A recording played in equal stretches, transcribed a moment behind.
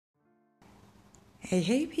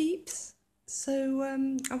Hey peeps! So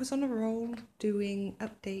I was on a roll doing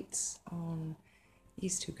updates on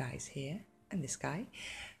these two guys here and this guy,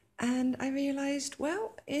 and I realised,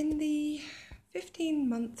 well, in the 15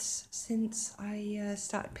 months since I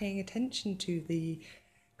started paying attention to the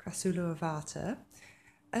Crassula ovata,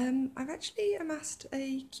 I've actually amassed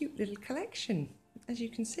a cute little collection, as you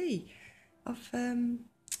can see, of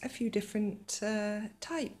a few different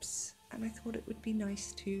types, and I thought it would be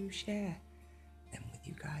nice to share them with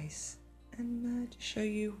you guys and to show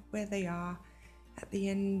you where they are at the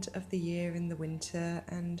end of the year in the winter,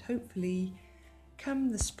 and hopefully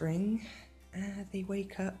come the spring they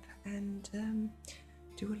wake up and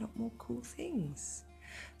do a lot more cool things.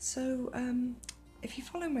 So if you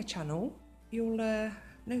follow my channel, you'll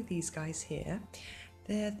know these guys here.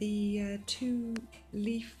 They're the two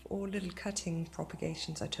leaf or little cutting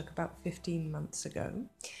propagations I took about 15 months ago.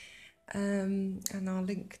 And I'll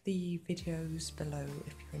link the videos below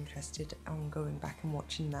if you're interested on going back and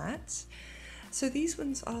watching that. So these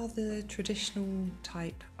ones are the traditional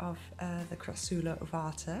type of the Crassula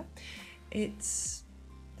ovata. It's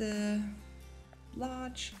the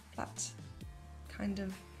large, flat, kind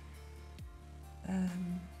of,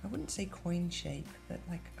 I wouldn't say coin shape, but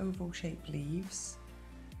like oval shaped leaves.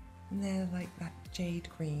 And they're like that jade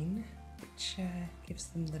green, which gives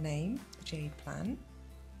them the name, the jade plant.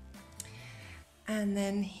 And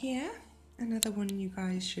then here, another one you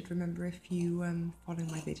guys should remember if you follow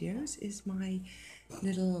my videos, is my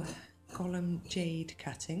little gollum jade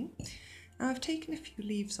cutting. Now I've taken a few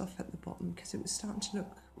leaves off at the bottom because it was starting to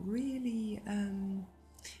look really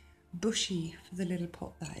bushy for the little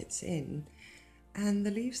pot that it's in. And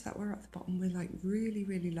the leaves that were at the bottom were like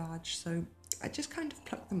really large, so I just kind of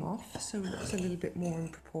plucked them off so it was a little bit more in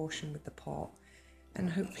proportion with the pot, and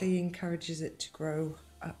hopefully encourages it to grow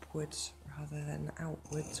upwards rather than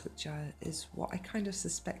outwards, which is what I kind of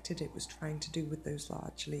suspected it was trying to do with those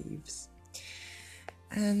large leaves.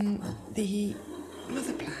 And the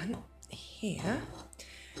mother plant here,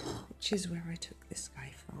 which is where I took this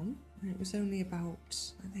guy from, and it was only about,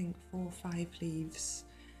 I think, 4 or 5 leaves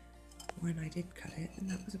when I did cut it, and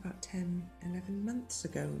that was about 10-11 months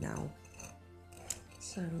ago now.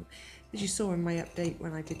 So as you saw in my update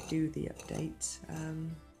when I did do the update,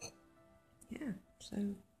 yeah, so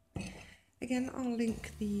again, I'll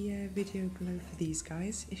link the video below for these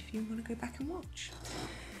guys if you want to go back and watch.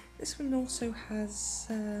 This one also has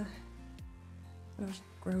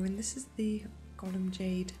growing. This is the gollum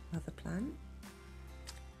jade mother plant.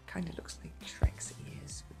 Kind of looks like Shrek's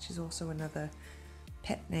ears, which is also another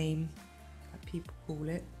pet name that people call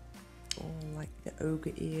it, or like the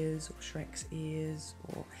ogre ears, or Shrek's ears,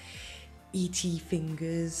 or E.T.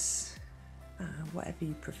 fingers, whatever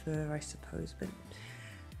you prefer, I suppose, but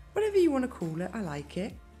whatever you want to call it, I like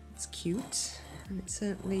it. It's cute, and it's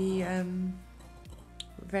certainly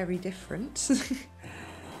very different. It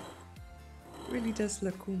really does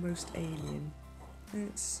look almost alien, and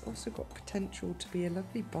it's also got potential to be a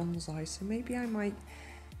lovely bonsai, so maybe I might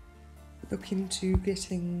look into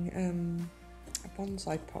getting a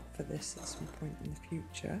bonsai pot for this at some point in the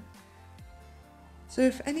future. So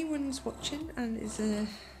if anyone's watching and is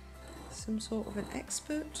some sort of an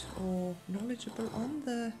expert or knowledgeable on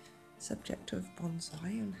the subject of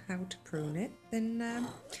bonsai and how to prune it, then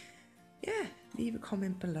yeah, leave a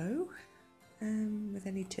comment below with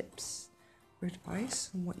any tips or advice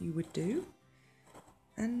on what you would do,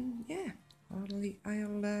 and yeah, I'll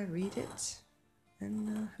read it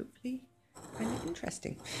and hopefully find it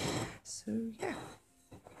interesting. So yeah,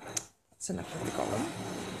 that's enough of the gollum.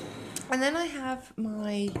 And then I have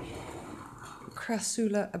my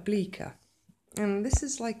Crassula obliqua, and this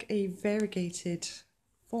is like a variegated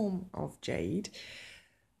form of jade,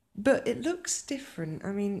 but it looks different.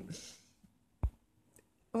 I mean,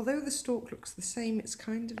 although the stalk looks the same, it's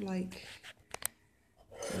kind of like,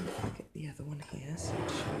 if I get the other one here, so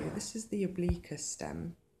to show you, this is the obliqua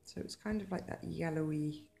stem, so it's kind of like that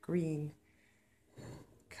yellowy green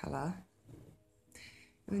colour.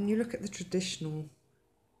 And then you look at the traditional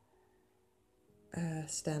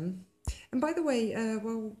stem. And by the way,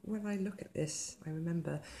 well, when I look at this, I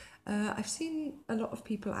remember I've seen a lot of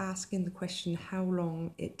people asking the question how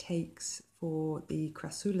long it takes for the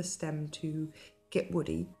Crassula stem to get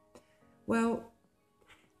woody. Well,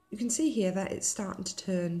 you can see here that it's starting to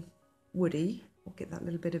turn woody, or get that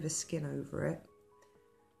little bit of a skin over it.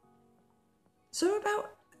 So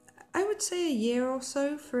about, I would say, a year or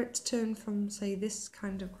so for it to turn from, say, this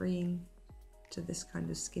kind of green to this kind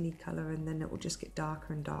of skinny colour, and then it will just get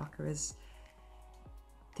darker and darker as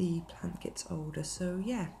the plant gets older. So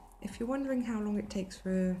yeah, if you're wondering how long it takes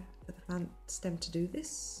for the plant stem to do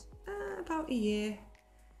this, about a year,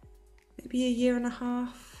 maybe a year and a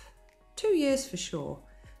half, 2 years for sure.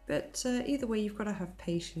 But either way, you've got to have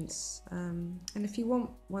patience. And if you want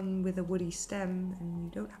one with a woody stem and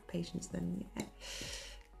you don't have patience, then yeah,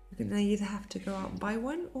 you're going to either have to go out and buy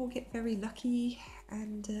one or get very lucky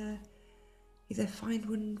and either find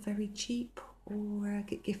one very cheap or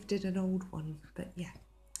get gifted an old one. But yeah,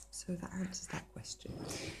 so that answers that question.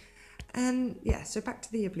 And yeah, so back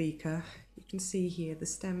to the obliqua. You can see here the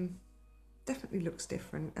stem definitely looks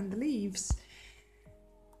different, and the leaves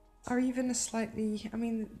are even a slightly, I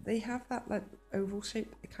mean, they have that like oval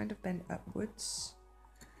shape, they kind of bend upwards,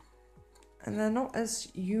 and they're not as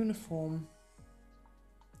uniform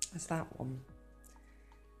as that one.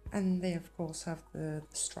 And they of course have the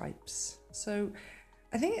stripes. So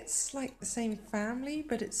I think it's like the same family,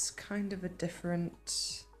 but it's kind of a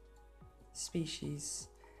different species.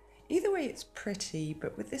 Either way, it's pretty,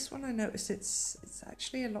 but with this one I noticed it's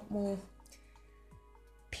actually a lot more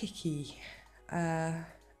picky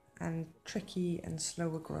and tricky and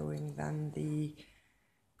slower growing than the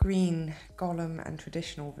green gollum and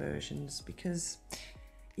traditional versions, because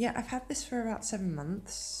yeah, I've had this for about 7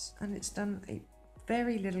 months and it's done a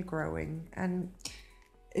very little growing, and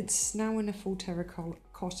it's now in a full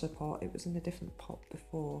terracotta pot. It was in a different pot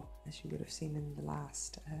before, as you would have seen in the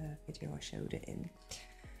last video I showed it in.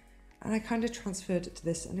 And I kind of transferred it to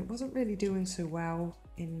this, and it wasn't really doing so well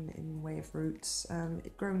in way of roots.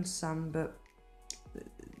 It grown some, but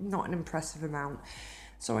not an impressive amount.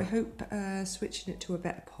 So I hope switching it to a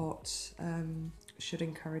better pot should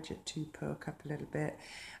encourage it to perk up a little bit.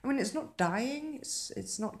 I mean, it's not dying.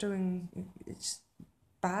 It's not doing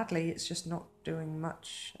badly. It's just not doing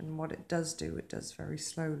much. And what it does do, it does very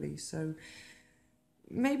slowly. So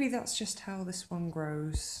maybe that's just how this one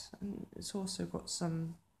grows. And it's also got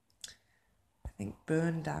some, I think,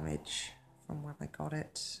 burn damage from when I got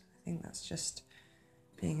it. I think that's just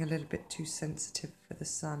being a little bit too sensitive for the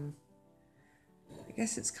sun. I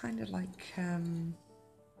guess it's kind of like,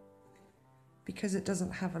 because it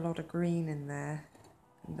doesn't have a lot of green in there,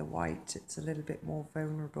 and the white, it's a little bit more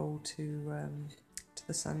vulnerable to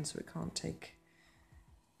the sun, so it can't take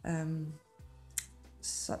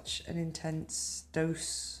such an intense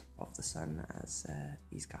dose of the sun as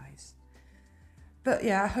these guys. But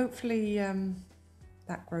yeah, hopefully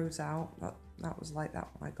that grows out. That was like that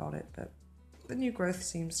when I got it, but the new growth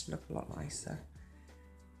seems to look a lot nicer.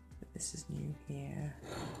 But this is new here,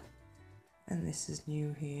 and this is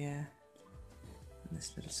new here, and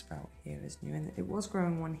this little sprout here is new. And it was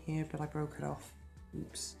growing one here, but I broke it off.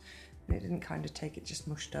 Oops. And it didn't kind of take, it just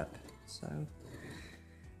mushed up. So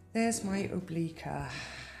there's my obliqua.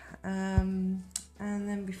 And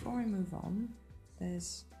then before I move on,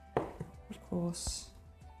 there's of course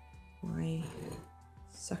my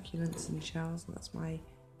succulents and shells, and that's my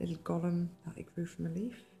little gollum that I grew from a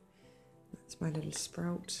leaf. That's my little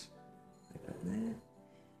sprout I put in there.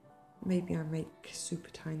 Maybe I make super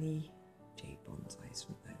tiny jade bonsais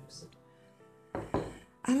from those.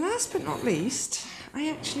 And last but not least, I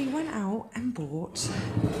actually went out and bought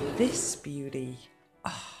this beauty.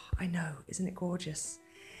 Oh, I know, isn't it gorgeous?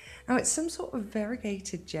 Now it's some sort of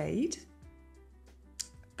variegated jade,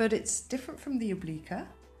 but it's different from the obliqua.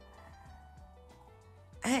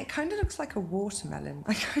 And it kind of looks like a watermelon.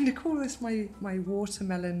 I kind of call this my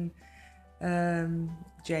watermelon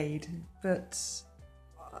jade, but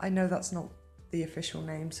I know that's not the official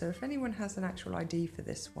name. So if anyone has an actual ID for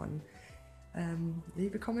this one,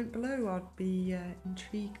 leave a comment below. I'd be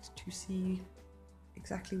intrigued to see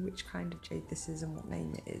exactly which kind of jade this is and what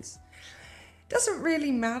name it is. Doesn't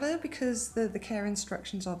really matter because the care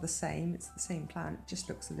instructions are the same. It's the same plant, it just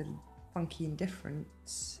looks a little funky and different,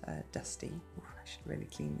 dusty. Ooh, I should really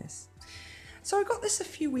clean this. So I got this a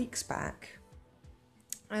few weeks back.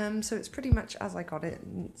 So it's pretty much as I got it,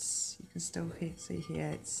 and you can still see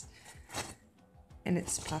here, it's in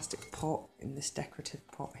its plastic pot, in this decorative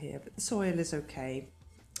pot here, but the soil is okay.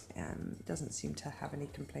 It doesn't seem to have any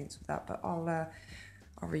complaints with that, but I'll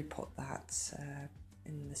repot that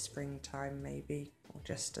in the springtime maybe, or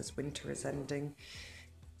just as winter is ending.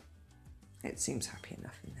 It seems happy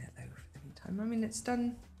enough in there though for the meantime. I mean, it's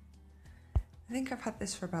done, I think I've had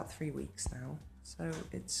this for about 3 weeks now, so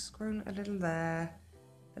it's grown a little there,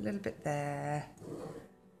 a little bit there,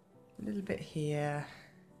 a little bit here.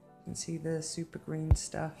 You can see the super green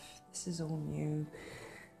stuff. This is all new.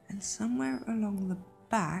 And somewhere along the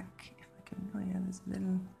back, if I can, oh yeah, there's a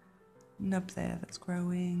little nub there that's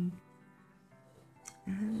growing.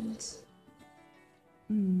 And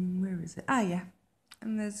where is it? Ah, yeah.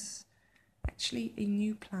 And there's actually a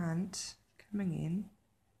new plant coming in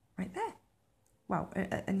right there. Well,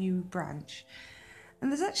 a new branch.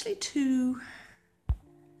 And there's actually two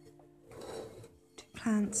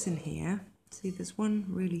plants in here. See, there's one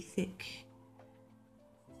really thick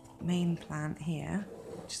main plant here,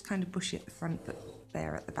 just kind of bushy at the front but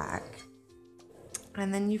bare at the back.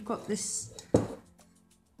 And then you've got this, if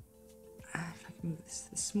I can move this,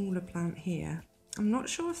 the smaller plant here. I'm not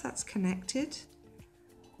sure if that's connected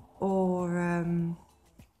or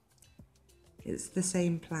it's the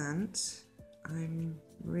same plant. I'm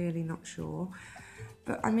really not sure,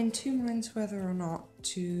 but I'm in two minds whether or not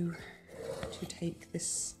to take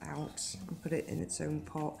this out and put it in its own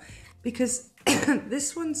pot, because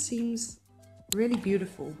this one seems really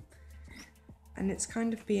beautiful and it's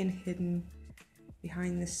kind of being hidden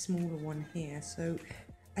behind this smaller one here. So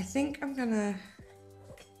I think I'm gonna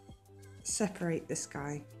separate this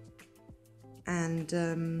guy and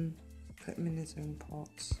put him in his own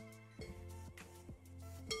pot.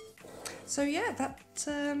 So yeah,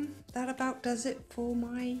 that about does it for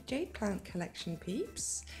my jade plant collection,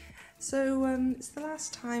 peeps. So it's the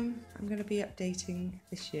last time I'm going to be updating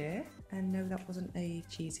this year, and no, that wasn't a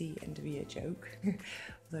cheesy end of year joke,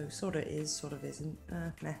 although sort of is, sort of isn't.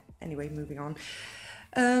 Meh. Anyway, moving on.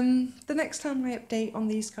 The next time I update on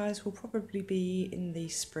these guys will probably be in the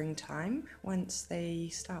springtime, once they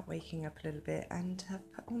start waking up a little bit and have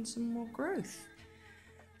put on some more growth.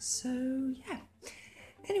 So yeah.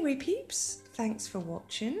 Anyway, peeps, thanks for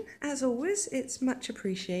watching. As always, it's much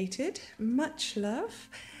appreciated. Much love.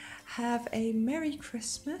 Have a Merry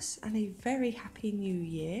Christmas and a very Happy New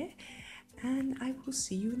Year. And I will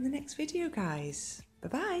see you in the next video, guys.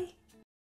 Bye-bye.